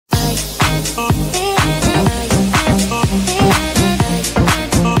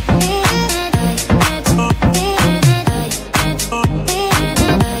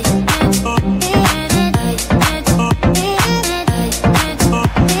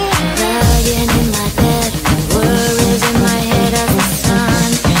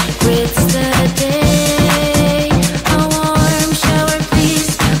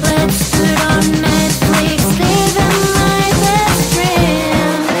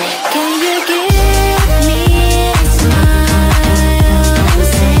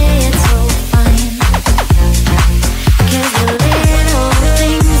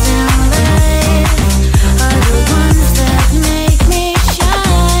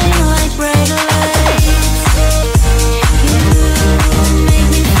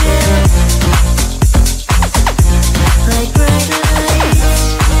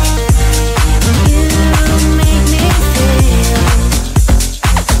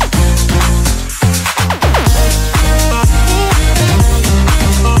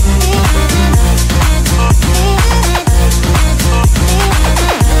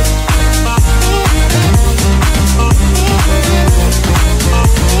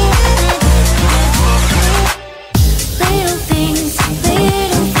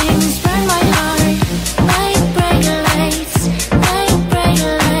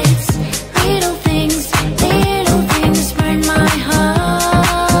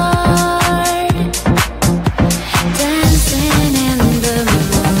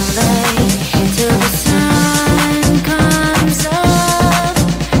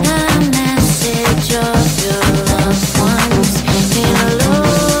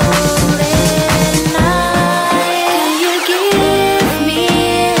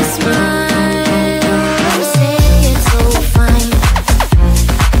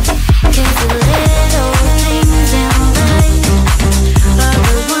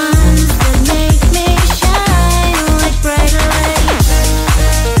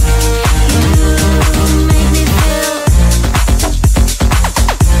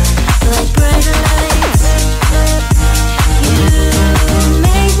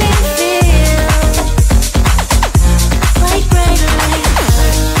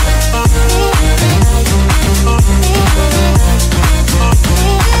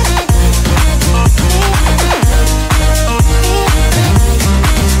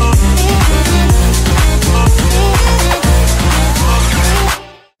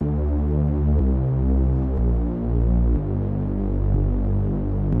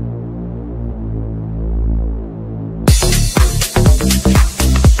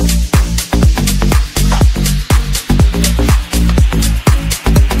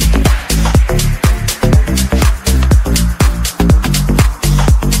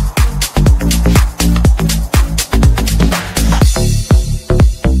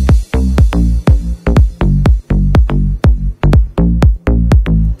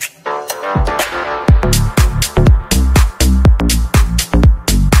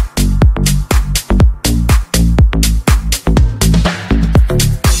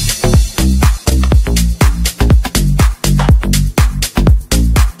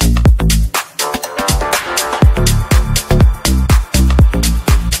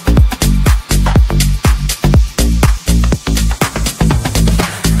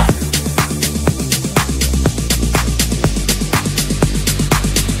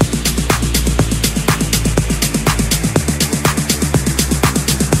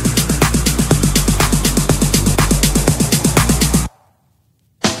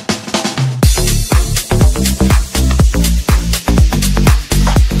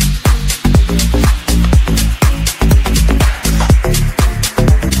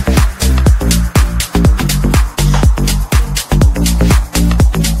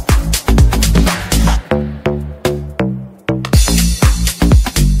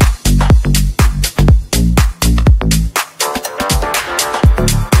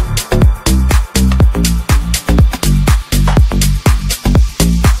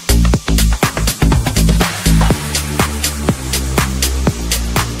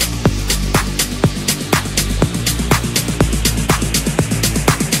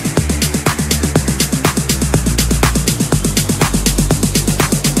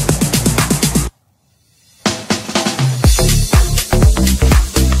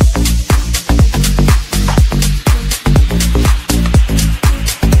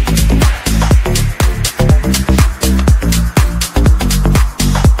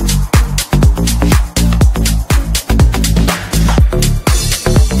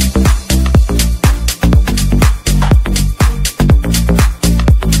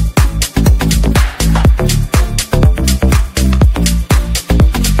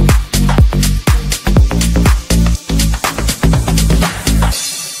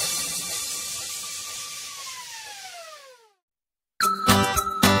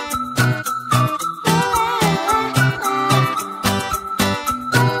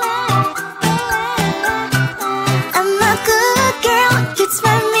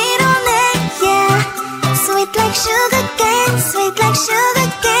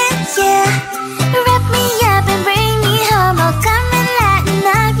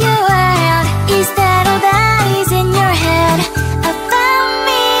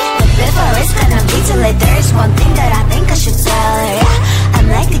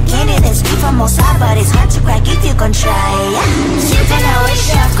gon' try. You can always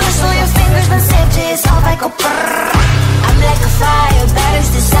chef, cross all your fingers, but safety is off, I go brrrr. I'm like a fire,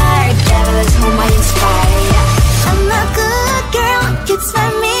 battles desire, devil is whom I inspire. I'm a good girl, it's my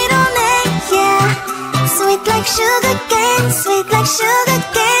middle name, yeah. Sweet like sugar cane, sweet like sugar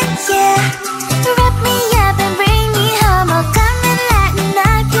cane, yeah. Wrap me up and bring me home, I'll come and lighten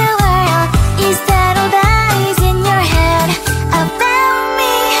up your world. Is that all that is in your head about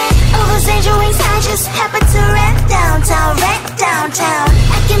me? All those angel wings I just happen to rent downtown, rent downtown.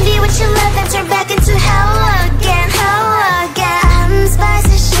 I can be what you love and turn back into hell again, hell again. I'm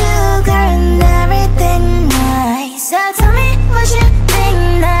spicy sugar and everything nice. So tell me what you think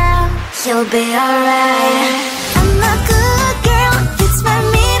now, you'll be alright. I'm a good girl, it's my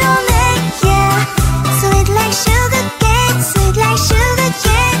middle name, yeah. Sweet like sugar cane, sweet like sugar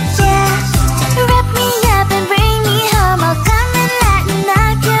cane, yeah. Wrap me up and bring me home, I'll come and lighten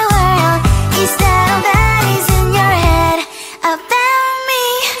up your world. Is that all that is in your head about me?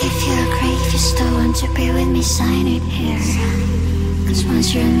 If you agree, if you still want to be with me, sign it here. Cause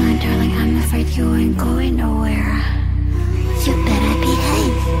once you're mine, darling, I'm afraid you ain't going nowhere. You better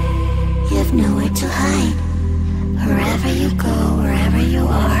behave, you have nowhere to hide. Wherever you go, wherever you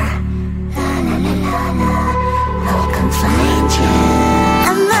are, la la la la la, I'll come find you.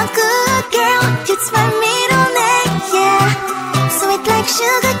 I'm a good girl, it's my middle name, yeah. Sweet like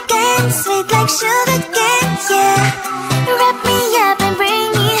sugar cane, sweet like sugar cane, yeah. Wrap me up and bring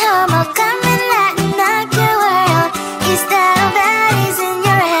me home, I'll come and lighten up your world. Is that all that is in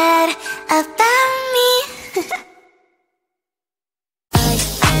your head about me?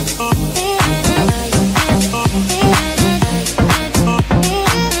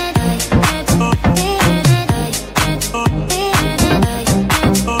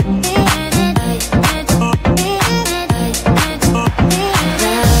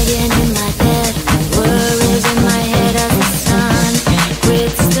 Lying in my bed,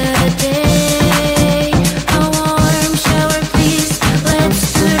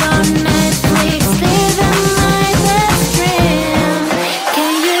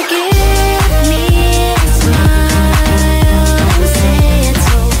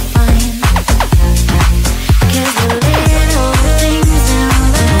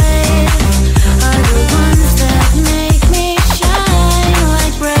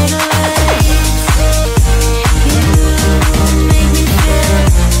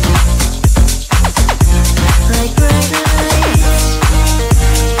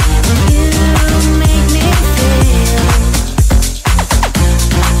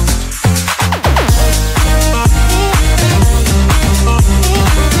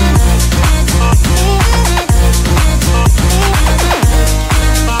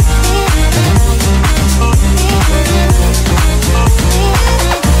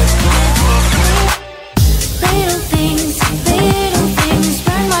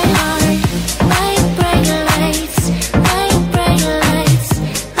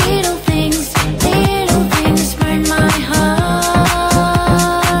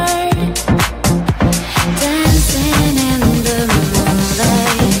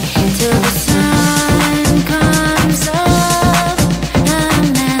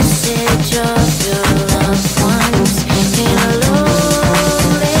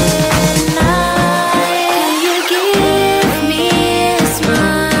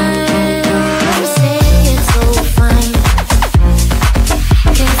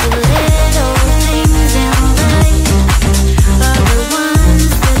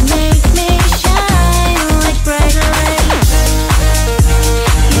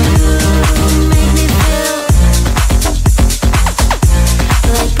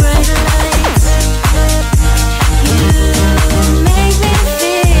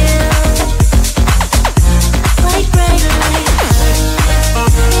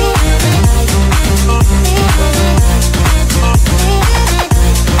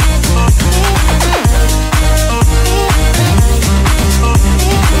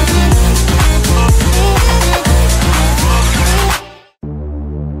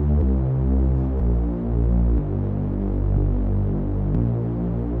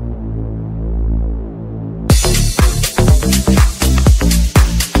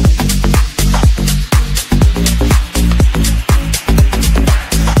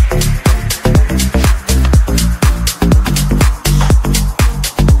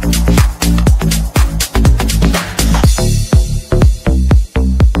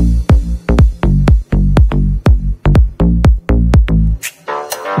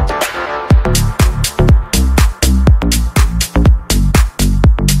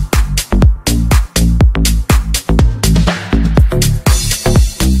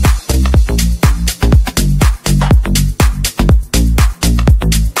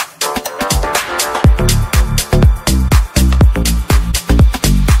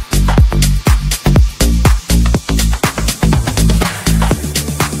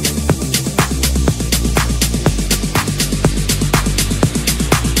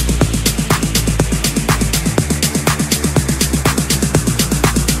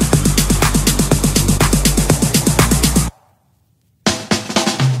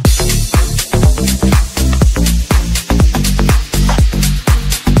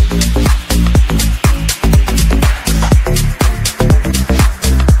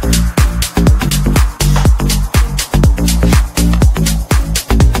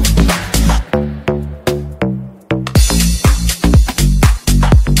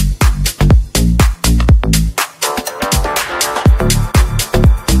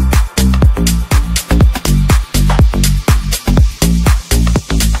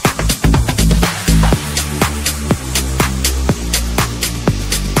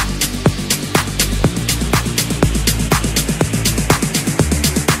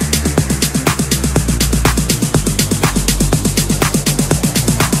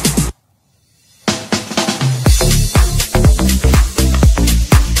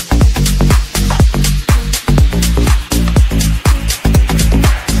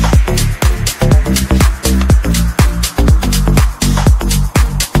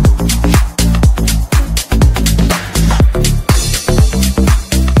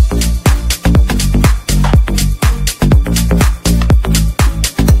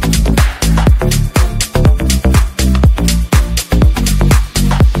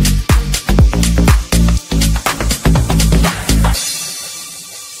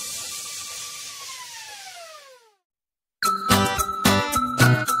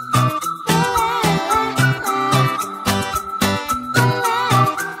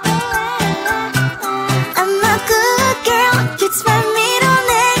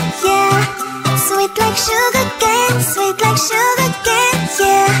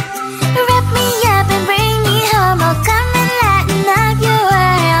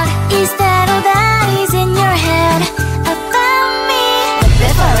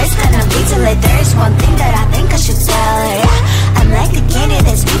 But there's one thing that I think I should tell her, yeah. I'm like a candy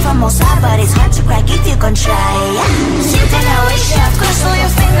that's made from Mosa, but it's hard to crack if you can try, yeah. Sienten a wish, yeah, cross all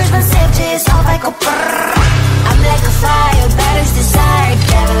your fingers, but safety is off, I go brrrr. I'm like a fire, batter's desire,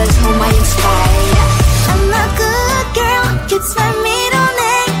 devil is whom I inspire, yeah. I'm a good girl, it's my middle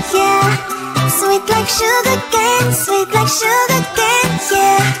name, yeah. Sweet like sugar cane, sweet like sugar cane,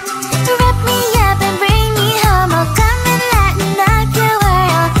 yeah. Wrap me up and bring me home, I'll come and lighten up your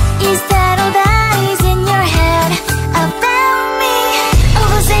world. Is that all that is in your head about me? All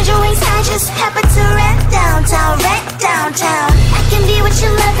those angel wings I just happen to rent downtown, rent downtown. I can be what you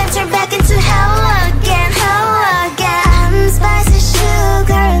love and turn back into hell again, hell again. I'm spicy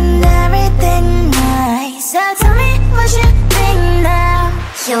sugar and everything nice. So tell me what you think now,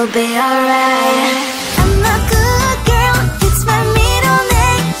 you'll be alright. I'm a good girl, it's my middle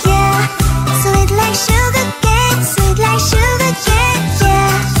name, yeah. Sweet like sugar cane, sweet like sugar cane,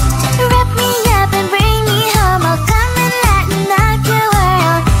 yeah. Wrap me up and bring me home, I'll come and lighten up your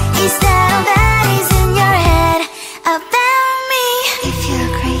world. Is that all that is in your head about me? If you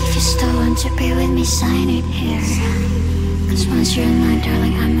agree, if you still want to be with me, sign it here. Cause once you're in mine,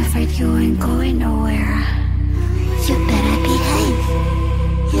 darling, I'm afraid you ain't going nowhere. You better behave,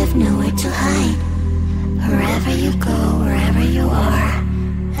 you have nowhere to hide. Wherever you go, wherever you are,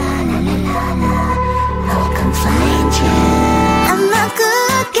 la la la la la, I'll come find you. I'm a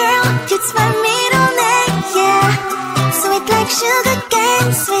good girl, it's my middle name, yeah. Sweet like sugar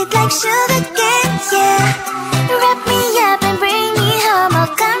cane, sweet like sugar cane, yeah. Wrap me up and bring me home,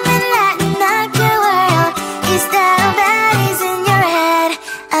 I'll come and lighten up your world. Is that all that is in your head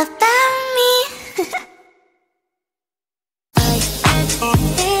about me?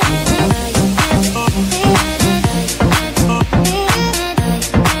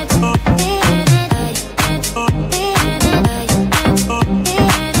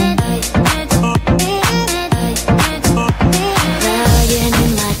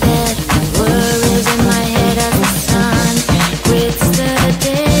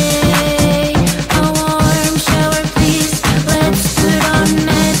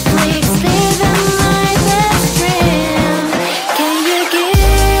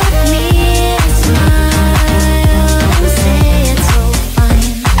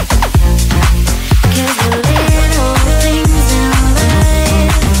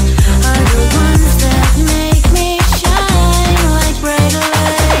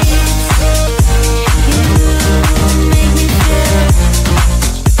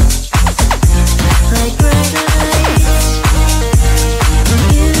 Like bright